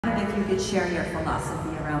you could share your philosophy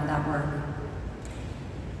around that work.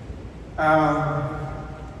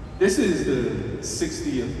 This is the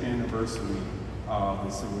 60th anniversary of the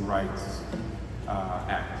Civil Rights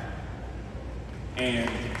Act. And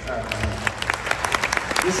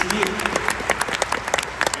this year,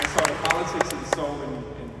 and so the politics is so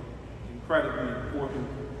incredibly important,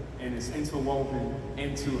 and it's interwoven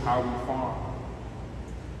into how we farm.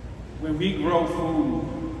 When we grow food,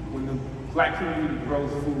 when the Black community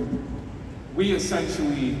grows food, we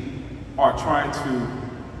essentially are trying to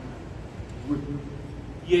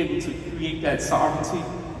be able to create that sovereignty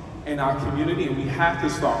in our community, and we have to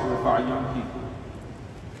start with our young people.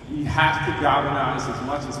 We have to galvanize as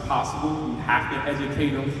much as possible. We have to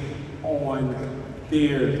educate them on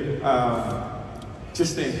their,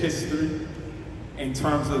 just their history in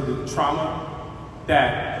terms of the trauma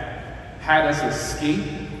that had us escape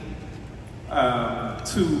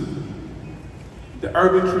to the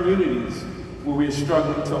urban communities where we're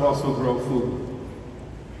struggling to also grow food.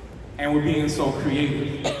 And we're being so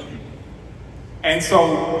creative. And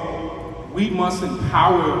so we must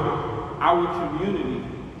empower our community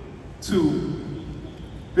to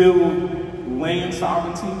build land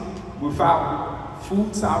sovereignty. Without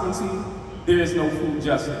food sovereignty, there is no food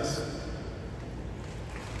justice.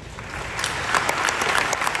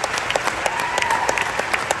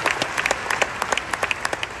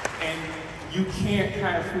 And you can't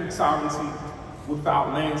have food sovereignty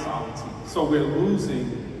without land sovereignty. So we're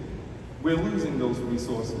losing those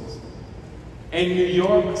resources. In New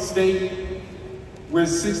York State, we're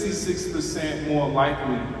 66% more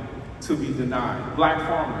likely to be denied. Black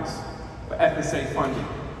farmers for FSA funding.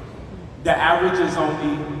 The average is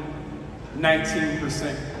only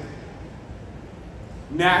 19%.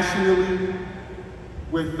 Nationally,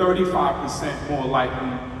 we're 35% more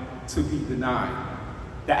likely to be denied.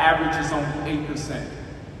 The average is only 8%.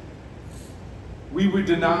 We were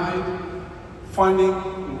denied funding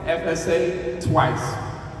in FSA twice.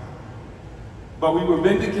 But we were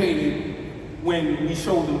vindicated when we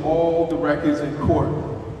showed them all the records in court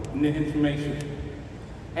and the information.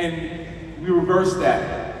 And we reversed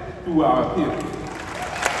that through our appeal.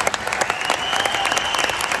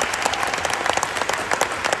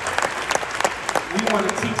 We want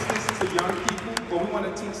to teach this to young people, but we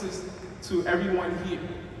want to teach this to everyone here.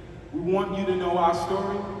 We want you to know our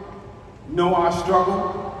story, know our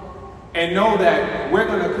struggle, and know that we're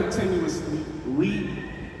going to continuously lead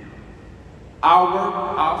our work,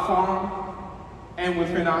 our farm, and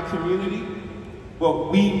within our community.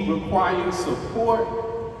 But we require support,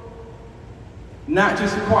 not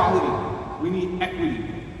just equality. We need equity.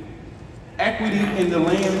 Equity in the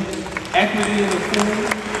land, equity in the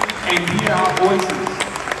food, and hear our voices.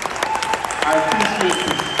 I appreciate you.